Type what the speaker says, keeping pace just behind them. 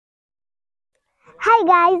Hi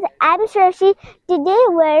guys, I'm Shreyashi. Today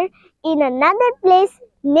we're in another place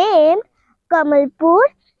named Kamalpur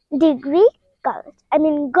Degree College.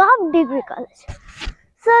 Gov Degree College.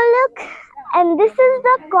 So look, and this is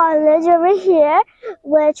the college over here,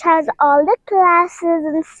 which has all the classes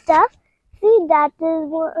and stuff. See, that is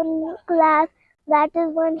one class, that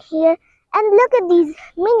is one here, and look at these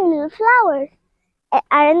mini little flowers.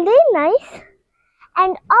 Aren't they nice?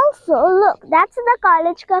 And also, look, that's the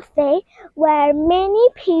college cafe where many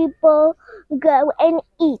people go and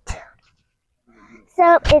eat.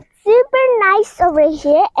 So it's super nice over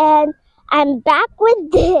here, and I'm back with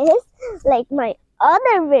this, like my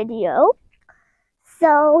other video.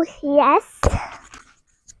 So, yes,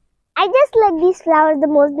 I just like these flowers the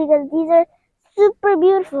most because these are super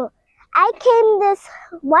beautiful. I came this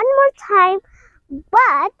one more time,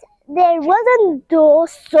 but there wasn't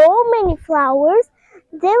those so many flowers.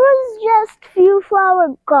 There was just few flower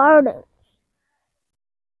gardens.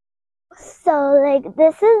 So like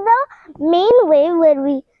this is the main way where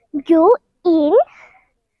we go in,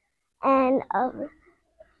 and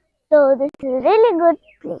so this is a really good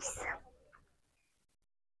place.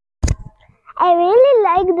 I really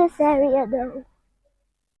like this area though.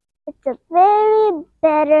 It's a very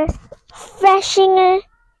better, freshener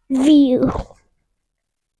view.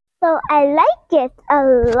 So I like it a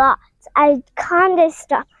lot. I can't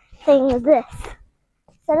stop saying this.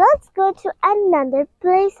 So let's go to another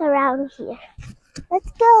place around here.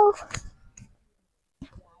 Let's go.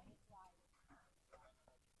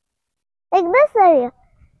 Like this area.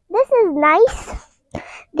 This is nice.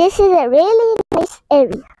 This is a really nice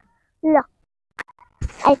area. Look.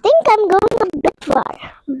 I think I'm going a bit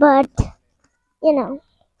far, but you know.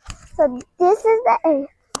 So this is the area.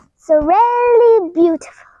 So really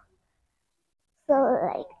beautiful. So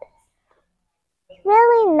like this.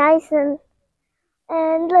 Really nice,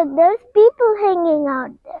 and look, there's people hanging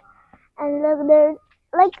out there. And look, there's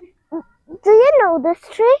like, do you know this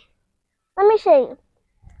tree? Let me show you.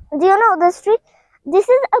 Do you know this tree? This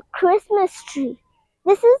is a Christmas tree.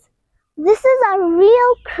 This is a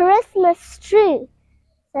real Christmas tree.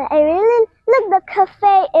 So I really look the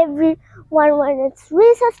cafe. Everyone, when it's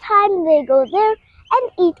recess time, they go there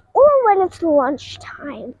and eat, or when it's lunch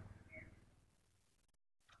time.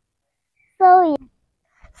 So yeah.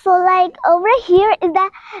 So like over here is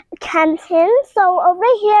the canteen. So over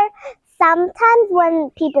here, sometimes when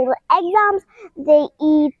people do exams, they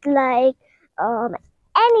eat like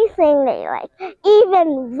anything they like,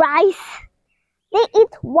 even rice. They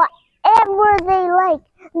eat whatever they like.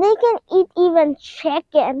 They can eat even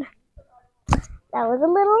chicken. That was a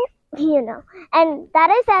little, And that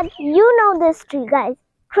I said, you know this tree, guys.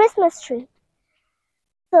 Christmas tree.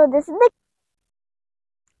 So this is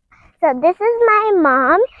my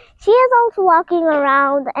mom. She is also walking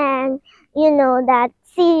around, and that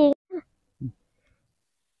seeing.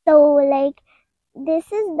 So like this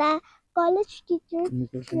is the college teachers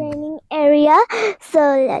training area.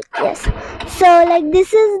 So like yes. So like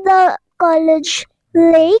this is the college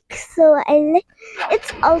lake. So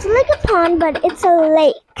it's also like a pond, but it's a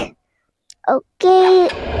lake. Okay,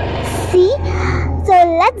 see? So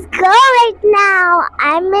let's go right now.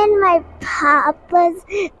 I'm in my papa's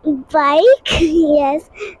bike. Yes.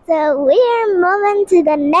 So we are moving to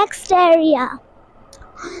the next area.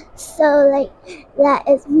 So like that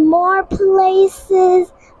is more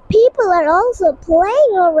places. People are also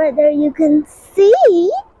playing over there, you can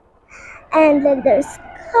see. And like there's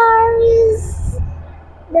cars.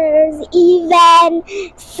 There's even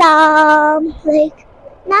some like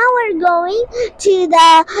now we're going to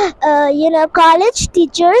the college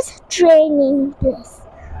teachers training place.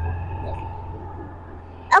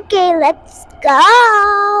 Okay, let's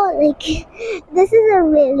go. Like this is a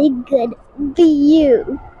really good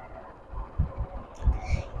view.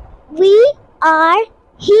 We are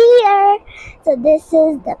here. So this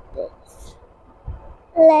is the place.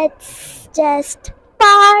 Let's just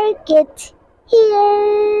park it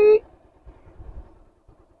here.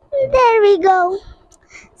 There we go.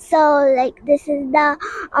 So like this is the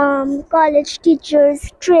college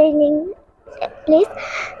teachers training place.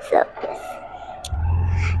 So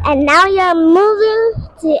and now you're moving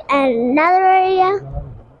to another area.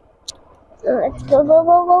 So let's go.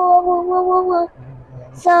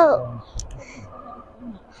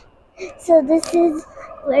 So this is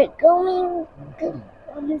we're going.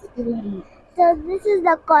 So this is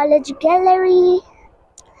the college gallery,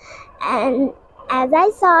 and as I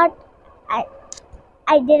saw it,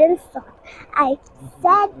 I didn't saw it. I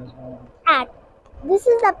sat at this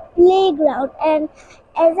is the playground, and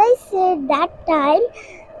as I said that time,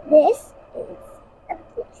 this is the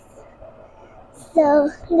place. So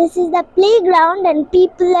this is the playground and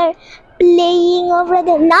people are playing over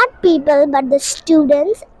there. Not people but the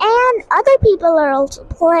students and other people are also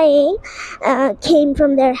playing. Came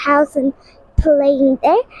from their house and playing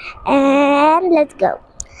there. And let's go.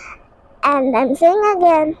 And I'm saying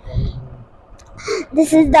again,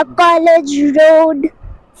 this is the college road.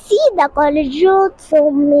 See the college road,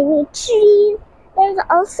 so many trees. There's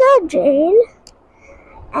also a drain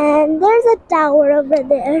and there's a tower over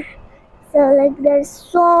there. So like there's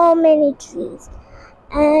so many trees.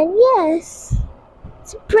 And yes,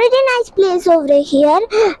 it's a pretty nice place over here.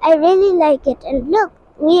 I really like it. And look,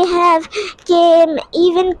 we have came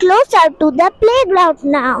even closer to the playground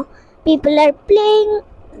now. People are playing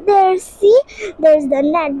there. See, there's the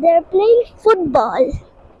net. They're playing football.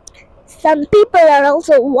 Some people are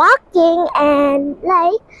also walking and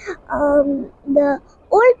the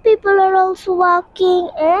old people are also walking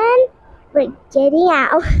and we're getting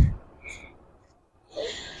out.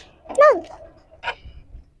 No.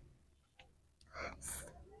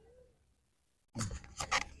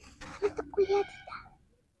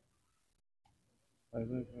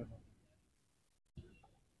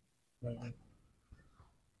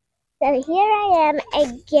 So here I am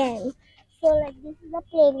again. So like this is the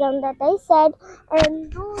playground that I said,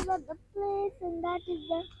 and those are the place, and that is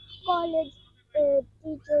the college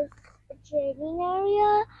teachers training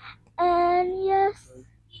area. And yes,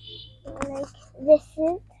 like this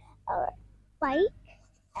is our bike,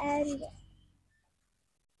 and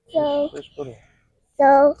so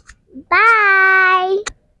bye.